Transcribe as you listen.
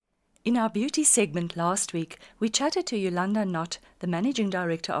In our beauty segment last week, we chatted to Yolanda Knott, the Managing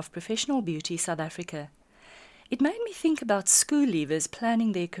Director of Professional Beauty South Africa. It made me think about school leavers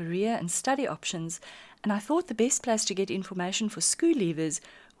planning their career and study options, and I thought the best place to get information for school leavers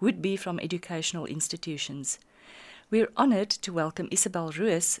would be from educational institutions. We're honoured to welcome Isabel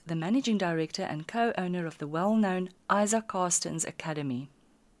Ruiz, the Managing Director and co-owner of the well-known Isaac Carstens Academy.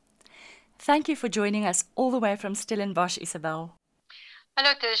 Thank you for joining us all the way from Stellenbosch, Isabel.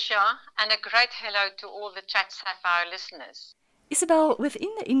 Hello, Tisha, and a great hello to all the Chat Sapphire listeners. Isabel, within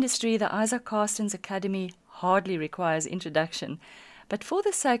the industry, the Isaac Carstens Academy hardly requires introduction, but for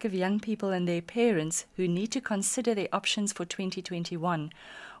the sake of young people and their parents who need to consider their options for 2021,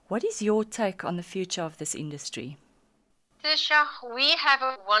 what is your take on the future of this industry? Tisha, we have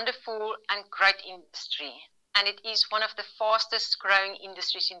a wonderful and great industry, and it is one of the fastest growing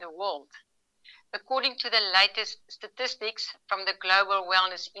industries in the world. According to the latest statistics from the Global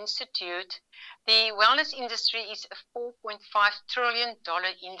Wellness Institute, the wellness industry is a $4.5 trillion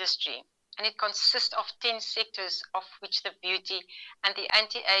industry, and it consists of 10 sectors, of which the beauty and the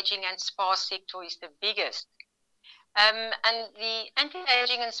anti-aging and spa sector is the biggest. And the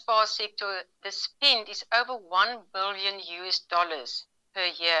anti-aging and spa sector, the spend is over $1 billion per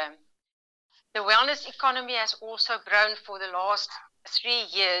year. The wellness economy has also grown for the last 3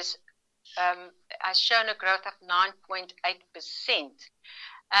 years, has shown a growth of 9.8%.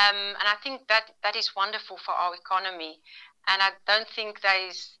 And I think that is wonderful for our economy. And I don't think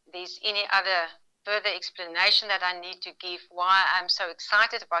there's any other further explanation that I need to give why I'm so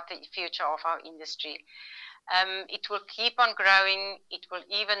excited about the future of our industry. It will keep on growing. It will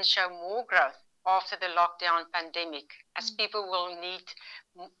even show more growth after the lockdown pandemic, as people will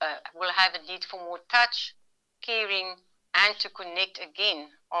have a need for more touch, caring, and to connect again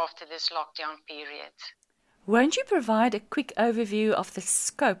after this lockdown period. Won't you provide a quick overview of the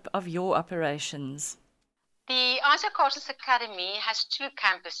scope of your operations? The Isaac Carstens Academy has 2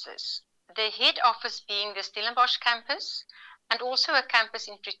 campuses, the head office being the Stellenbosch campus and also a campus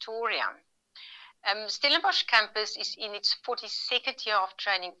in Pretoria. Stellenbosch campus is in its 42nd year of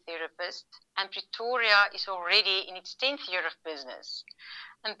training therapists, and Pretoria is already in its 10th year of business.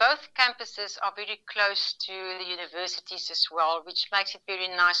 And both campuses are very close to the universities as well, which makes it very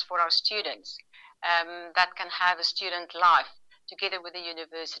nice for our students that can have a student life together with the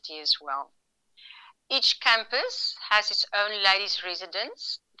university as well. Each campus has its own ladies'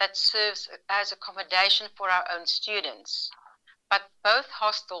 residence that serves as accommodation for our own students. But both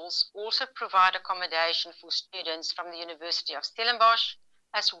hostels also provide accommodation for students from the University of Stellenbosch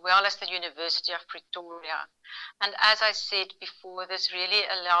as well as the University of Pretoria. And as I said before, this really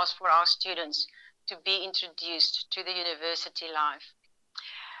allows for our students to be introduced to the university life.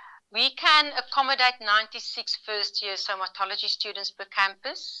 We can accommodate 96 first-year somatology students per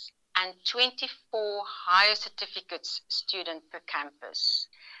campus and 24 higher certificates students per campus.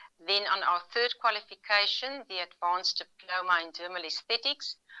 Then on our third qualification, the Advanced Diploma in Dermal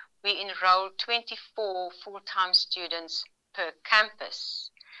Aesthetics, we enroll 24 full-time students per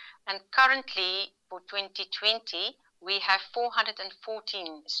campus. And currently, for 2020, we have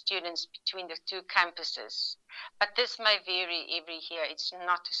 414 students between the 2 campuses. But this may vary every year. It's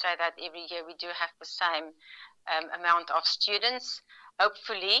not to say that every year we do have the same amount of students.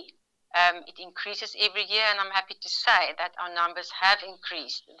 Hopefully, it increases every year, and I'm happy to say that our numbers have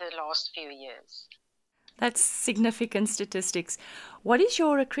increased the last few years. That's significant statistics. What is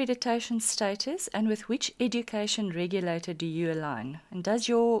your accreditation status, and with which education regulator do you align? And does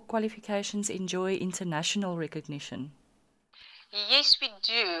your qualifications enjoy international recognition? Yes, we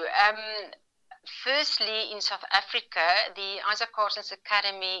do. Firstly, in South Africa, the Isaac Carstens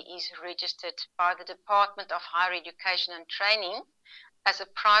Academy is registered by the Department of Higher Education and Training as a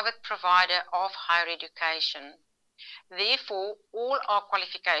private provider of higher education. Therefore, all our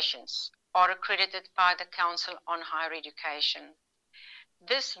qualifications are accredited by the Council on Higher Education.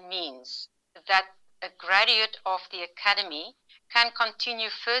 This means that a graduate of the Academy can continue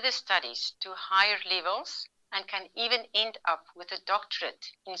further studies to higher levels and can even end up with a doctorate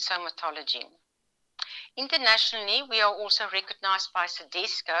in somatology. Internationally, we are also recognized by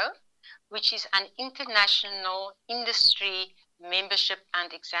SADESCO, which is an international industry membership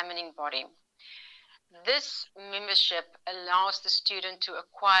and examining body. This membership allows the student to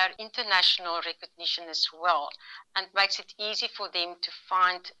acquire international recognition as well and makes it easy for them to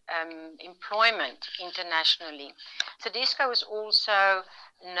find employment internationally. SADESCO is also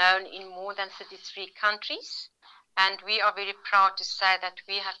known in more than 33 countries, and we are very proud to say that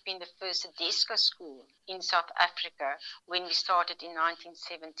we have been the first SADESCO school in South Africa when we started in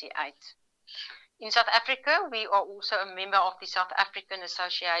 1978. In South Africa, we are also a member of the South African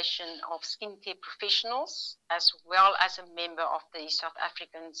Association of Skincare Professionals, as well as a member of the South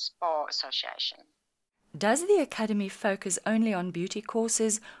African Spa Association. Does the Academy focus only on beauty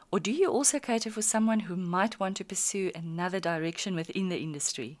courses, or do you also cater for someone who might want to pursue another direction within the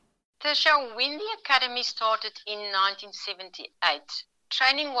industry? Tertia, when the Academy started in 1978,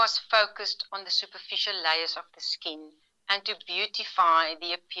 training was focused on the superficial layers of the skin and to beautify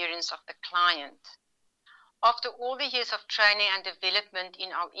the appearance of the client. After all the years of training and development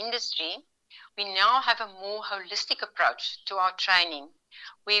in our industry, we now have a more holistic approach to our training,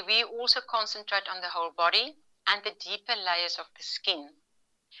 where we also concentrate on the whole body and the deeper layers of the skin.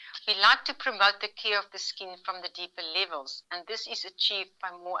 We like to promote the care of the skin from the deeper levels, and this is achieved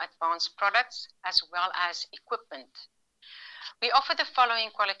by more advanced products as well as equipment. We offer the following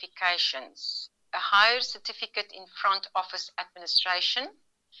qualifications: a higher certificate in front office administration,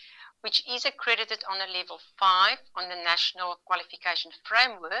 which is accredited on a level 5 on the National Qualification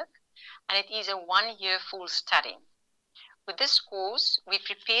Framework, and it is a 1-year full study. With this course, we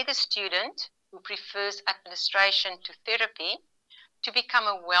prepare the student who prefers administration to therapy to become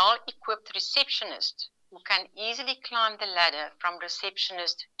a well-equipped receptionist who can easily climb the ladder from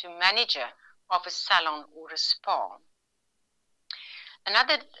receptionist to manager of a salon or a spa.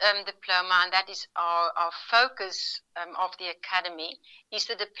 Another diploma, and that is our focus of the Academy, is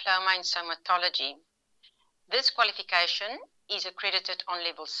the Diploma in Somatology. This qualification is accredited on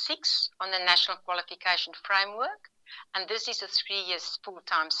level 6 on the National Qualification Framework, and this is a 3-year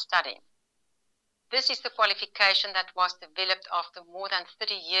full-time study. This is the qualification that was developed after more than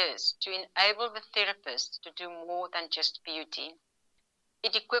 30 years to enable the therapist to do more than just beauty.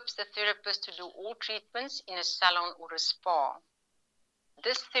 It equips the therapist to do all treatments in a salon or a spa.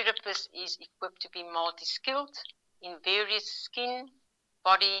 This therapist is equipped to be multi-skilled in various skin,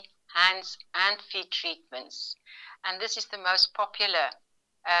 body, hands, and feet treatments. And this is the most popular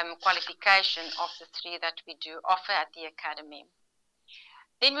qualification of the 3 that we do offer at the Academy.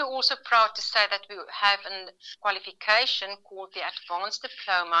 Then we're also proud to say that we have a qualification called the Advanced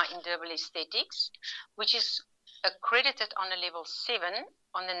Diploma in Dermal Aesthetics, which is accredited on a level 7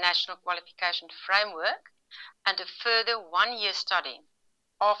 on the National Qualification Framework, and a further 1-year study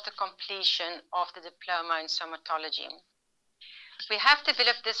after completion of the Diploma in Somatology. We have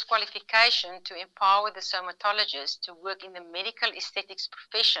developed this qualification to empower the somatologists to work in the medical aesthetics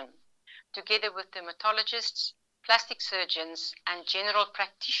profession, together with dermatologists, plastic surgeons, and general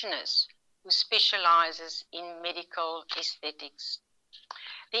practitioners who specializes in medical aesthetics.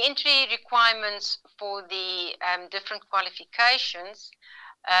 The entry requirements for the different qualifications,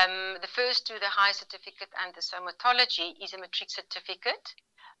 the first to the high certificate and the somatology is a matric certificate.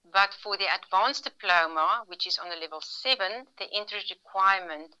 But for the advanced diploma, which is on a level 7, the entry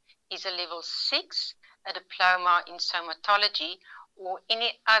requirement is a level 6, a diploma in somatology, or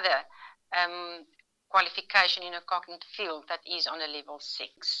any other qualification in a cognitive field that is on a level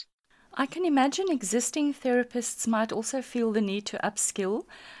 6. I can imagine existing therapists might also feel the need to upskill.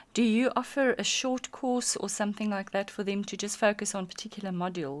 Do you offer a short course or something like that for them to just focus on particular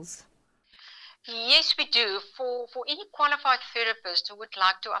modules? Yes, we do. For any qualified therapist who would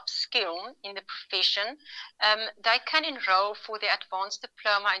like to upskill in the profession, they can enroll for the Advanced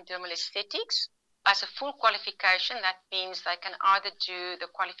Diploma in Dermal Aesthetics as a full qualification. That means they can either do the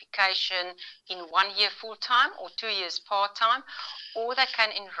qualification in 1 year full-time or 2 years part-time, or they can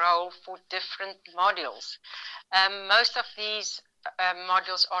enroll for different modules. Most of these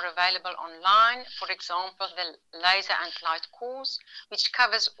modules are available online. For example, the Laser and Light course, which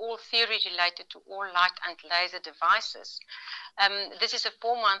covers all theory related to all light and laser devices. This is a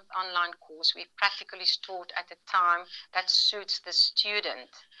 4-month online course. We practically taught at a time that suits the student.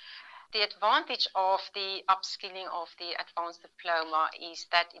 The advantage of the upskilling of the advanced diploma is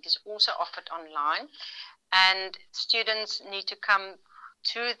that it is also offered online, and students need to come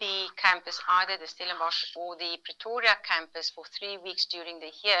to the campus, either the Stellenbosch or the Pretoria campus, for 3 weeks during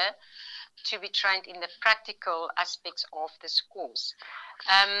the year to be trained in the practical aspects of this course.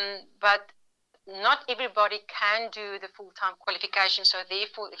 But not everybody can do the full-time qualification, so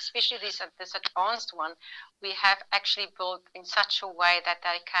therefore, especially this advanced one, we have actually built in such a way that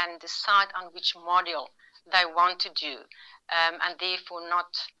they can decide on which module they want to do, and therefore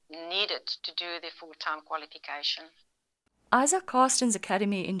not needed to do the full-time qualification. Isaac Carstens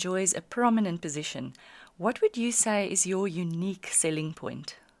Academy enjoys a prominent position. What would you say is your unique selling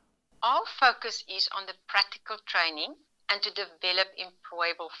point? Our focus is on the practical training and to develop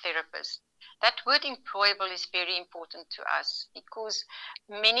employable therapists. That word employable is very important to us because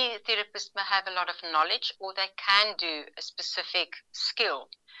many therapists may have a lot of knowledge or they can do a specific skill.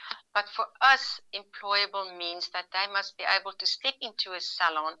 But for us, employable means that they must be able to step into a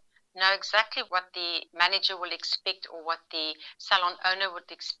salon, know exactly what the manager will expect or what the salon owner would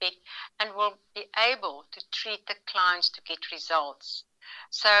expect, and will be able to treat the clients to get results.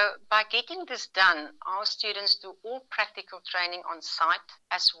 So by getting this done, our students do all practical training on site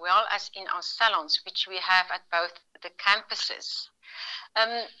as well as in our salons, which we have at both the campuses.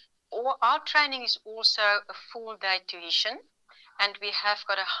 Our training is also a full day tuition, and we have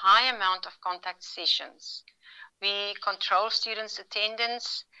got a high amount of contact sessions. We control students'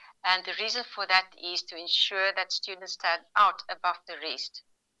 attendance, and the reason for that is to ensure that students stand out above the rest.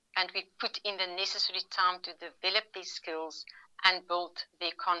 And we put in the necessary time to develop these skills and build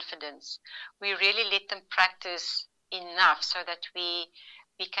their confidence. We really let them practice enough so that we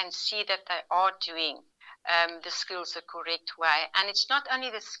can see that they are doing the skills the correct way. And it's not only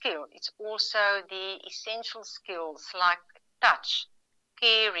the skill, it's also the essential skills like touch,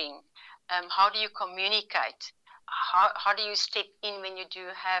 caring, how do you communicate, how do you step in when you do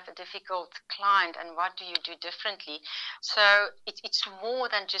have a difficult client, and what do you do differently. So it's more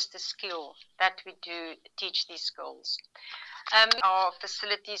than just a skill that we do teach these skills. Our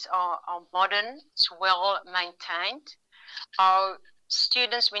facilities are modern, it's well maintained. Our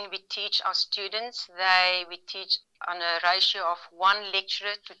students, when we teach our students, we teach on a ratio of 1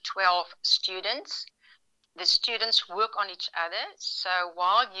 lecturer to 12 students. The students work on each other, so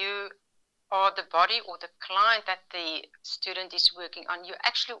while you are the body or the client that the student is working on, you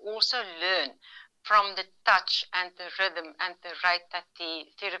actually also learn from the touch and the rhythm and the rate that the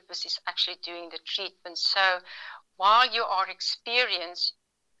therapist is actually doing the treatment. So while you are experienced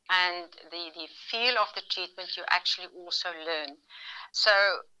and the feel of the treatment, you actually also learn. So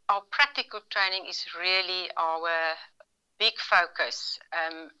our practical training is really our big focus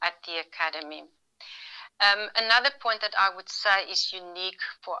at the Academy. Another point that I would say is unique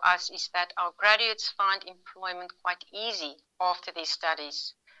for us is that our graduates find employment quite easy after their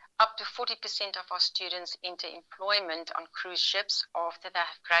studies. Up to 40% of our students enter employment on cruise ships after they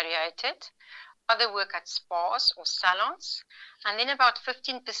have graduated. Other work at spas or salons. And then about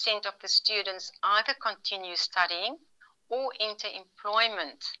 15% of the students either continue studying or enter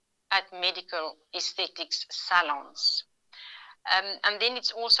employment at medical aesthetics salons. And then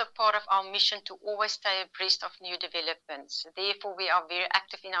it's also part of our mission to always stay abreast of new developments. Therefore, we are very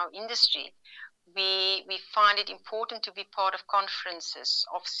active in our industry. We find it important to be part of conferences,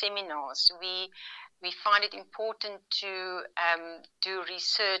 of seminars. We find it important to do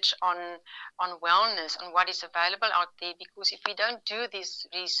research on wellness, on what is available out there, because if we don't do this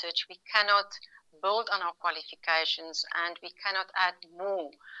research, we cannot build on our qualifications and we cannot add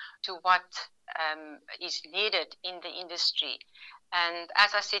more to what is needed in the industry. And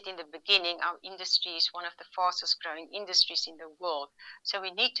as I said in the beginning, our industry is one of the fastest growing industries in the world. So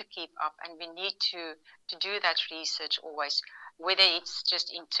we need to keep up and we need to do that research always, whether it's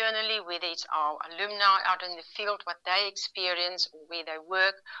just internally, whether it's our alumni out in the field, what they experience or where they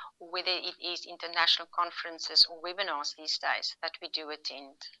work, or whether it is international conferences or webinars these days that we do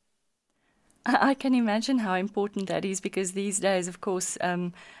attend. I can imagine how important that is, because these days, of course,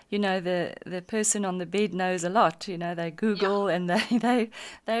 the person on the bed knows a lot. They Google and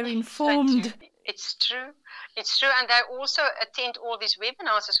they're informed. It's true. It's true. And they also attend all these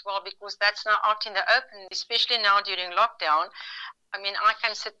webinars as well, because that's now out in the open, especially now during lockdown. I mean, I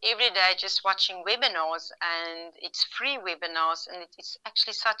can sit every day just watching webinars, and it's free webinars, and it's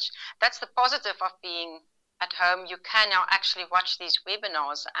actually that's the positive of being at home. You can now actually watch these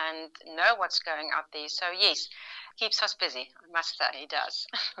webinars and know what's going out there. So yes, keeps us busy, I must say, it does.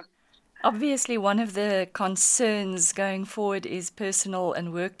 Obviously, one of the concerns going forward is personal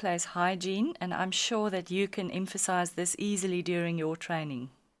and workplace hygiene, and I'm sure that you can emphasize this easily during your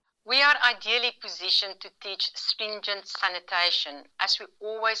training. We are ideally positioned to teach stringent sanitation, as we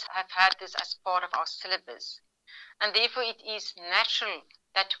always have had this as part of our syllabus. And therefore it is natural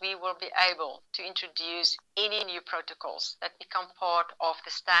that we will be able to introduce any new protocols that become part of the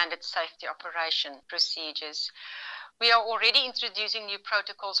standard safety operation procedures. We are already introducing new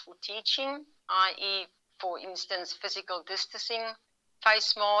protocols for teaching, i.e., for instance, physical distancing,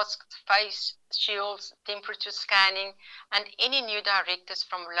 face masks, face shields, temperature scanning, and any new directives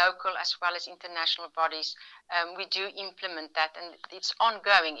from local as well as international bodies. We do implement that, and it's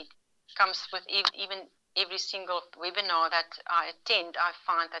ongoing. It comes with even every single webinar that I attend. I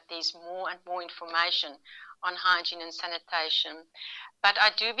find that there's more and more information on hygiene and sanitation. But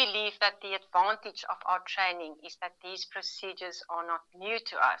I do believe that the advantage of our training is that these procedures are not new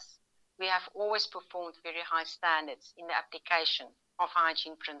to us. We have always performed very high standards in the application of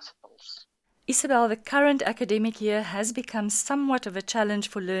hygiene principles. Isabel, the current academic year has become somewhat of a challenge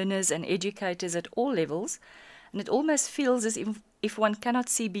for learners and educators at all levels, and it almost feels as if one cannot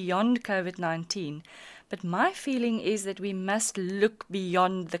see beyond COVID-19. But my feeling is that we must look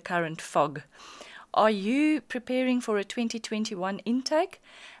beyond the current fog. Are you preparing for a 2021 intake?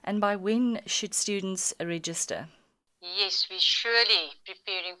 And by when should students register? Yes, we're surely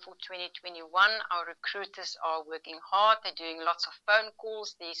preparing for 2021. Our recruiters are working hard. They're doing lots of phone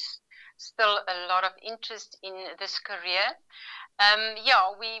calls. There's still a lot of interest in this career.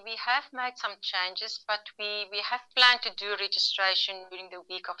 We have made some changes, but we have planned to do registration during the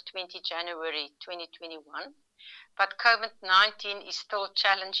week of 20 January 2021. But COVID-19 is still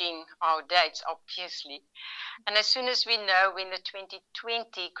challenging our dates, obviously. And as soon as we know when the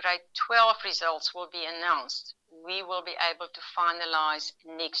 2020 grade 12 results will be announced, we will be able to finalize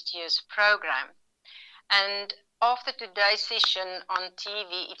next year's program. And after today's session on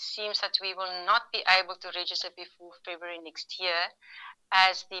TV, it seems that we will not be able to register before February next year,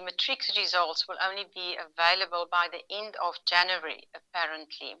 as the matric results will only be available by the end of January,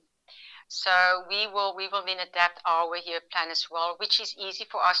 apparently. So we will then adapt our year plan as well, which is easy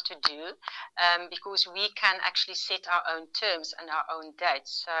for us to do because we can actually set our own terms and our own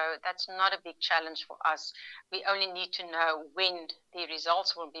dates. So that's not a big challenge for us. We only need to know when the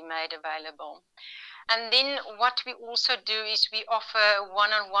results will be made available. And then what we also do is we offer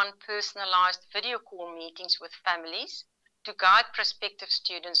one-on-one personalized video call meetings with families to guide prospective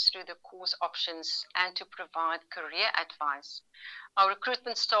students through the course options and to provide career advice. Our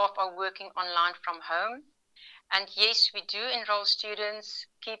recruitment staff are working online from home. And yes, we do enroll students,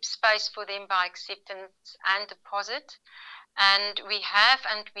 keep space for them by acceptance and deposit. And we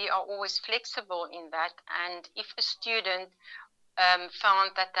are always flexible in that. And if a student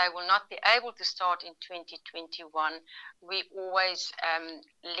found that they will not be able to start in 2021, we always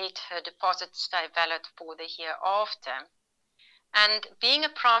let her deposit stay valid for the year after. And being a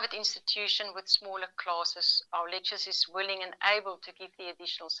private institution with smaller classes, our lecturers is willing and able to give the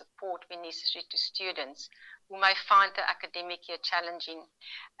additional support when necessary to students who may find the academic year challenging.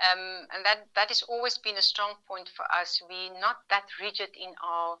 And that has always been a strong point for us. We're not that rigid in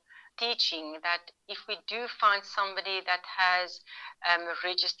our teaching, that if we do find somebody that has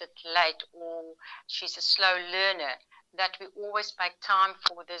registered late or she's a slow learner, that we always make time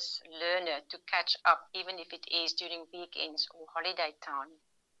for this learner to catch up, even if it is during weekends or holiday time.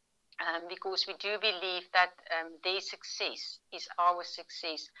 Because we do believe that their success is our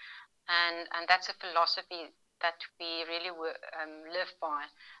success. And that's a philosophy that we really live by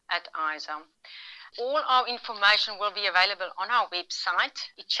at ISA. All our information will be available on our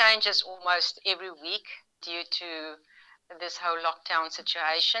website. It changes almost every week due to this whole lockdown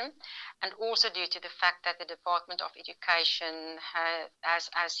situation, and also due to the fact that the Department of Education has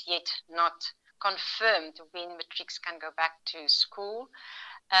as yet not confirmed when matrics can go back to school.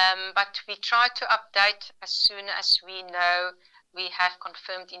 But we try to update as soon as we know we have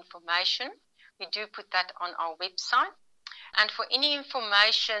confirmed information. We do put that on our website. And for any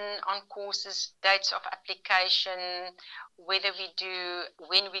information on courses, dates of application, when we do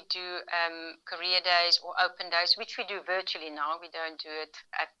career days or open days, which we do virtually now, we don't do it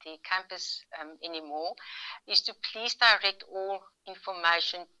at the campus anymore, is to please direct all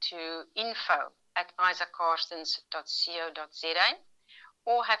information to info@isacarstens.co.za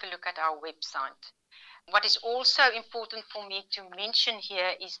or have a look at our website. What is also important for me to mention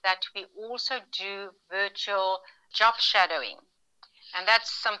here is that we also do virtual job shadowing. And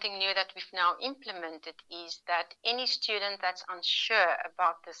that's something new that we've now implemented, is that any student that's unsure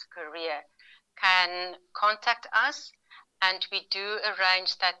about this career can contact us, and we do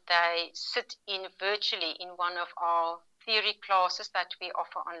arrange that they sit in virtually in one of our theory classes that we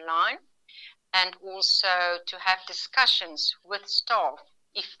offer online, and also to have discussions with staff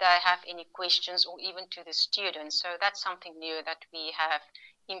if they have any questions, or even to the students. So that's something new that we have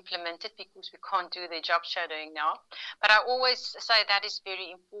implemented, because we can't do the job shadowing now. But I always say that is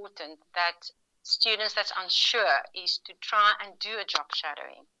very important, that students that's unsure is to try and do a job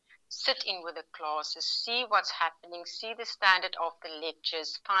shadowing. Sit in with the classes, see what's happening, see the standard of the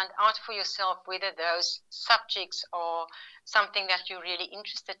lectures, find out for yourself whether those subjects are something that you're really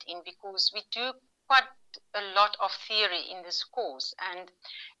interested in, because we do quite a lot of theory in this course, and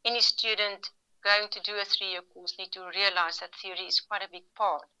any student going to do a 3-year course need to realize that theory is quite a big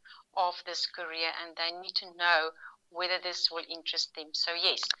part of this career, and they need to know whether this will interest them. So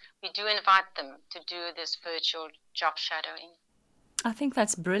yes, we do invite them to do this virtual job shadowing. I think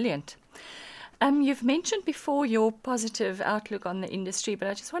that's brilliant. You've mentioned before your positive outlook on the industry, but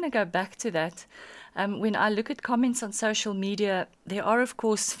I just want to go back to that. When I look at comments on social media, there are, of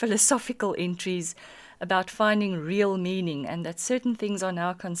course, philosophical entries about finding real meaning and that certain things are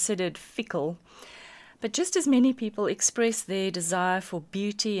now considered fickle. But just as many people express their desire for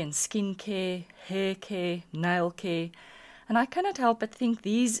beauty and skin care, hair care, nail care, and I cannot help but think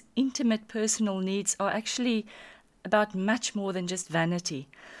these intimate personal needs are actually about much more than just vanity.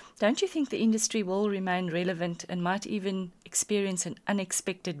 Don't you think the industry will remain relevant and might even experience an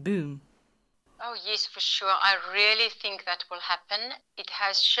unexpected boom? Oh, yes, for sure. I really think that will happen. It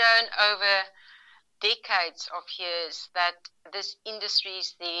has shown over decades of years that this industry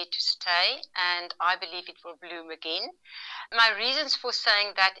is there to stay, and I believe it will bloom again. My reasons for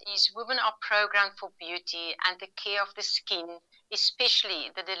saying that is women are programmed for beauty and the care of the skin, especially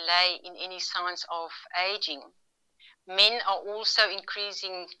the delay in any signs of aging. Men are also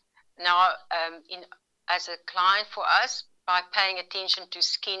increasing now as a client for us by paying attention to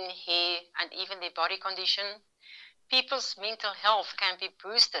skin, hair, and even their body condition. People's mental health can be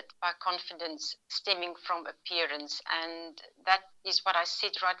boosted by confidence stemming from appearance, and that is what I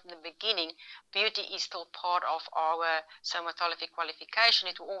said right in the beginning. Beauty is still part of our somatology qualification.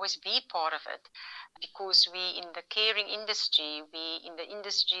 It will always be part of it because we in the caring industry, we in the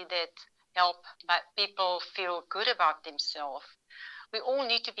industry that help people feel good about themselves. We all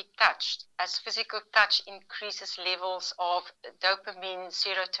need to be touched, as physical touch increases levels of dopamine,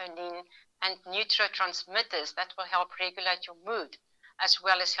 serotonin, and neurotransmitters that will help regulate your mood, as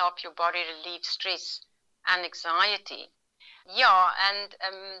well as help your body relieve stress and anxiety. Yeah, and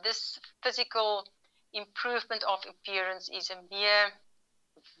this physical improvement of appearance is a mere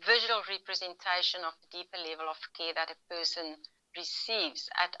visual representation of the deeper level of care that a person receives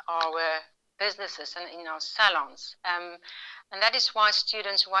at our businesses and in our salons. And that is why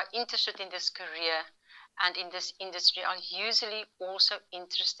students who are interested in this career and in this industry are usually also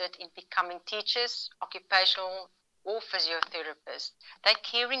interested in becoming teachers, occupational or physiotherapists. They're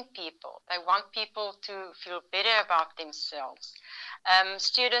caring people. They want people to feel better about themselves.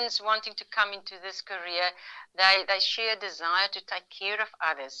 Students wanting to come into this career, they share a desire to take care of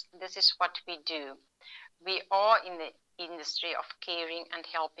others. This is what we do. We are in the industry of caring and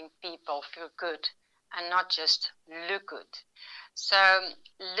helping people feel good and not just look good. So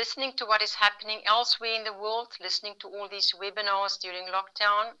listening to what is happening elsewhere in the world, listening to all these webinars during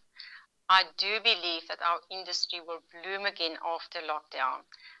lockdown, I do believe that our industry will bloom again after lockdown,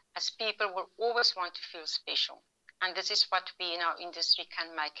 as people will always want to feel special. And this is what we in our industry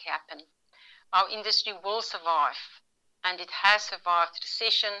can make happen. Our industry will survive, and it has survived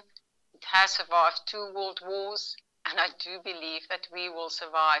recession, it has survived 2 world wars, and I do believe that we will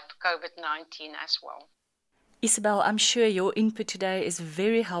survive COVID-19 as well. Isabel, I'm sure your input today is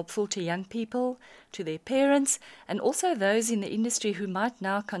very helpful to young people, to their parents, and also those in the industry who might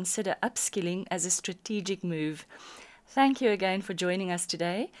now consider upskilling as a strategic move. Thank you again for joining us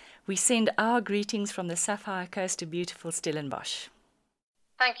today. We send our greetings from the Sapphire Coast to beautiful Stellenbosch.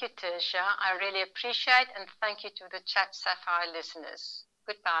 Thank you, Tertia. I really appreciate, and thank you to the Chat Sapphire listeners.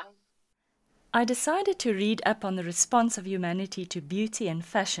 Goodbye. I decided to read up on the response of humanity to beauty and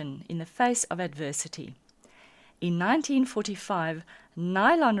fashion in the face of adversity. In 1945,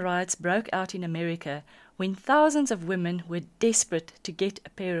 nylon riots broke out in America when thousands of women were desperate to get a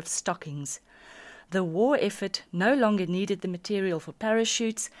pair of stockings. The war effort no longer needed the material for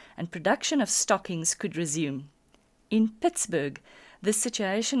parachutes, and production of stockings could resume. In Pittsburgh, the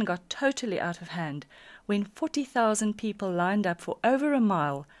situation got totally out of hand when 40,000 people lined up for over a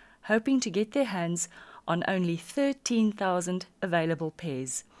mile, hoping to get their hands on only 13,000 available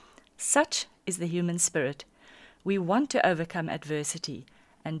pairs. Such is the human spirit. We want to overcome adversity,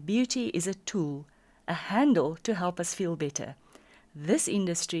 and beauty is a tool, a handle to help us feel better. This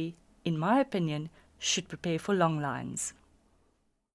industry, in my opinion, should prepare for long lines.